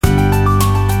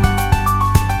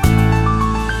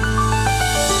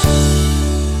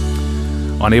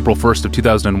On April 1st of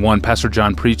 2001, Pastor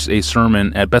John preached a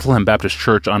sermon at Bethlehem Baptist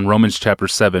Church on Romans chapter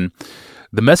 7.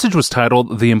 The message was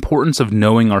titled, "The Importance of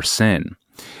Knowing Our Sin."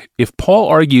 If Paul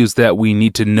argues that we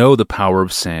need to know the power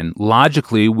of sin,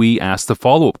 logically we ask the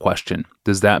follow-up question,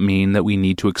 does that mean that we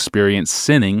need to experience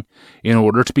sinning in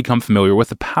order to become familiar with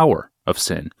the power of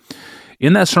sin?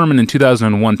 In that sermon in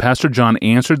 2001, Pastor John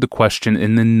answered the question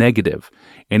in the negative,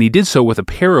 and he did so with a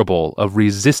parable of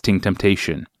resisting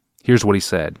temptation. Here's what he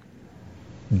said.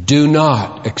 Do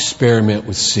not experiment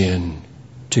with sin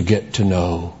to get to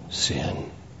know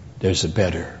sin. There's a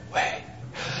better way.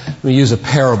 Let me use a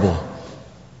parable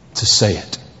to say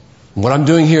it. What I'm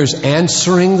doing here is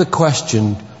answering the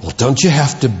question, well, don't you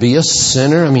have to be a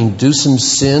sinner? I mean, do some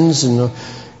sins and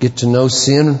get to know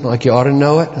sin like you ought to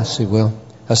know it? I say, well,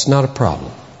 that's not a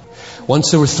problem.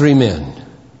 Once there were 3 men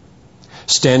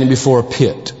standing before a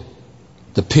pit.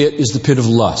 The pit is the pit of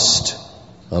lust.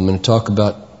 I'm going to talk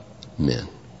about men.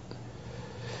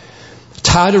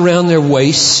 Tied around their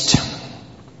waist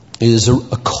is a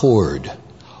cord.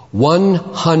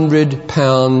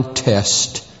 100-pound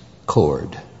test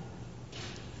cord.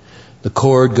 The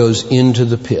cord goes into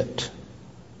the pit.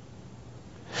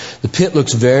 The pit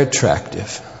looks very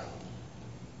attractive.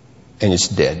 And it's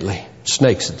deadly.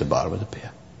 Snakes at the bottom of the pit.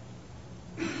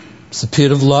 It's the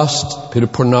pit of lust, the pit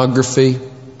of pornography,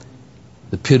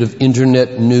 the pit of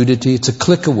internet nudity. It's a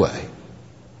click away.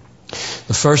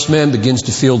 The first man begins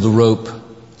to feel the rope,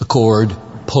 the cord,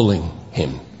 pulling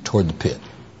him toward the pit.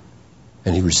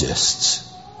 And he resists.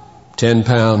 10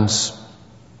 pounds,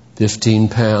 15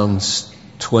 pounds,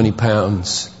 20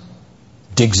 pounds.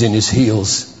 Digs in his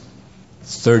heels.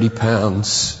 30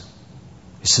 pounds.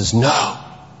 He says, no.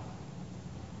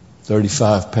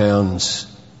 35 pounds.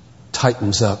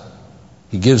 Tightens up.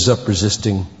 He gives up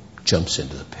resisting, jumps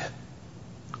into the pit.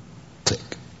 Click.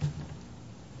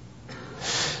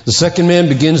 The second man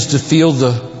begins to feel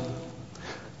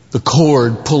the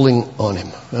cord pulling on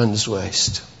him around his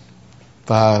waist.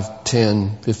 5,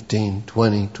 10, 15,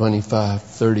 20, 25,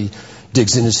 30.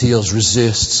 Digs in his heels,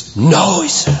 resists. No, he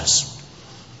says.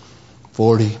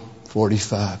 40,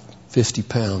 45, 50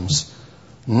 pounds.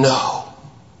 No.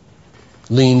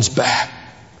 Leans back.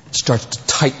 Starts to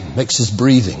tighten. Makes his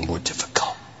breathing more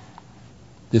difficult.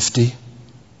 50,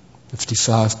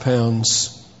 55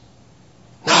 pounds.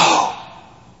 No.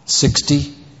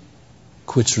 60.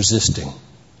 Quits resisting.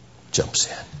 Jumps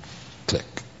in. Click.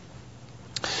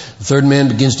 The third man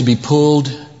begins to be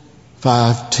pulled.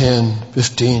 5, 10,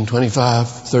 15, 25,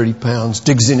 30 pounds.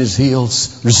 Digs in his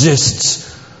heels.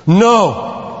 Resists.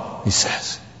 No, he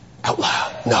says out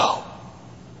loud. No.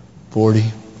 40,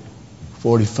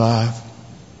 45,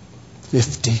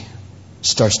 50.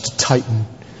 Starts to tighten.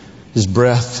 His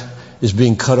breath is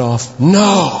being cut off.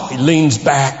 No, he leans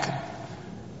back.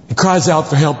 He cries out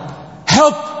for help.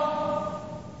 Help!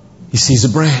 He sees a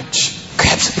branch.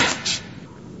 Grabs a branch.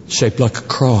 Shaped like a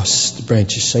cross. The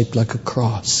branch is shaped like a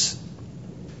cross.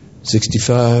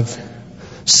 65,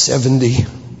 70.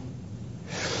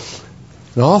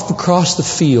 And off across the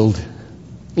field,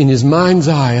 in his mind's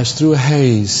eye, as through a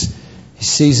haze, he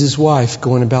sees his wife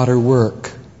going about her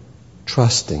work,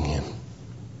 trusting him.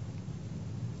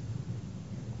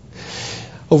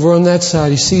 Over on that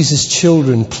side, he sees his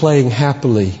children playing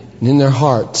happily, and in their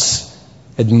hearts,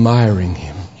 admiring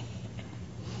him.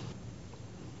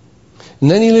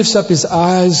 And then he lifts up his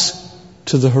eyes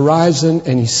to the horizon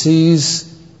and he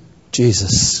sees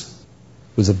Jesus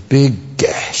with a big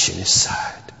gash in his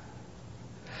side.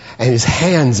 And his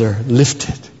hands are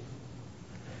lifted.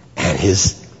 And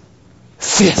his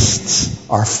fists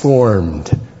are formed.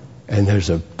 And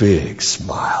there's a big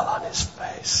smile on his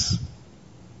face.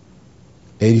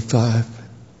 85,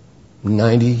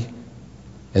 90,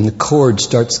 and the cord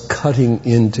starts cutting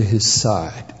into his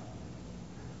side.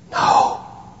 No.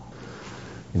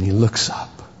 And he looks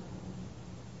up.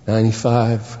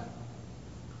 95,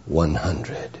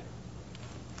 100.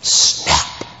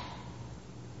 Snap.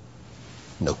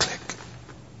 No click.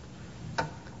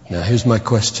 Now here's my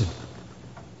question.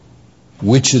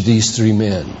 Which of these 3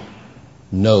 men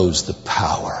knows the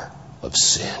power of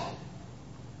sin?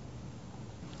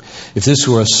 If this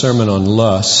were a sermon on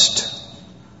lust,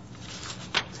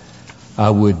 I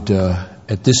would,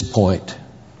 at this point,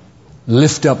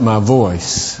 lift up my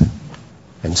voice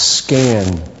and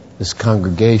scan this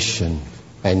congregation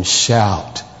and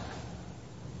shout,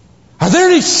 are there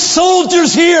any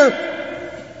soldiers here?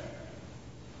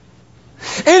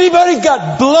 Anybody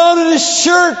got blood in his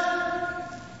shirt?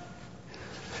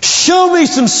 Show me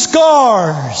some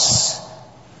scars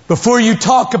before you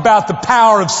talk about the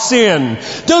power of sin.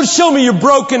 Don't show me your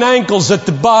broken ankles at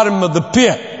the bottom of the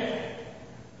pit.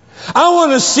 I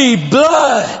want to see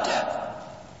blood.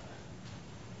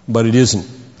 But it isn't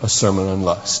a sermon on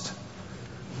lust.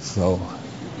 So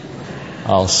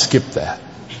I'll skip that.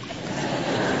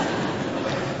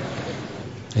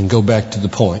 And go back to the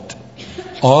point.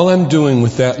 All I'm doing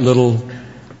with that little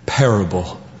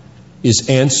parable is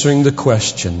answering the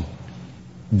question,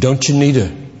 don't you need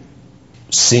to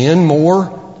sin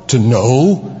more to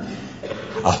know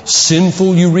how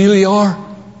sinful you really are?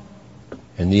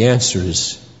 And the answer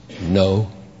is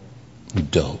no, you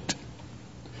don't.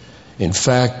 In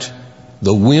fact,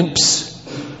 the wimps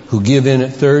who give in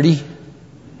at 30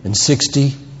 and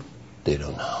 60, they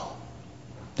don't know.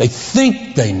 They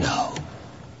think they know.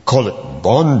 Call it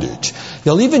bondage.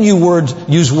 They'll even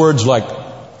use words like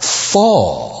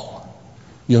fall.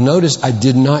 You'll notice I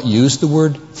did not use the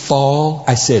word fall.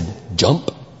 I said jump.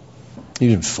 You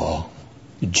didn't fall.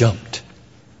 You jumped.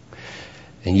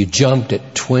 And you jumped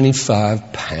at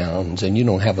 25 pounds and you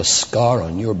don't have a scar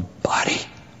on your body.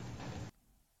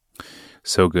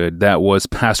 So good. That was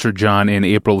Pastor John in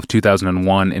April of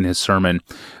 2001 in his sermon,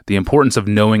 The Importance of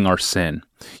Knowing Our Sin.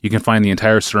 You can find the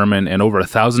entire sermon and over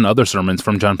 1,000 other sermons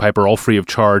from John Piper, all free of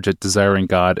charge at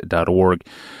desiringgod.org.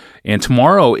 And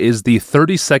tomorrow is the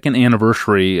 32nd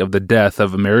anniversary of the death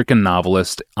of American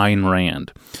novelist Ayn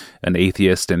Rand, an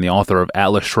atheist and the author of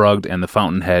Atlas Shrugged and The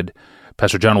Fountainhead.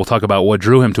 Pastor John will talk about what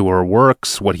drew him to her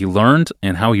works, what he learned,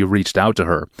 and how he reached out to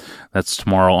her. That's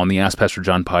tomorrow on the Ask Pastor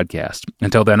John podcast.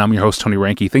 Until then, I'm your host, Tony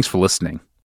Ranke. Thanks for listening.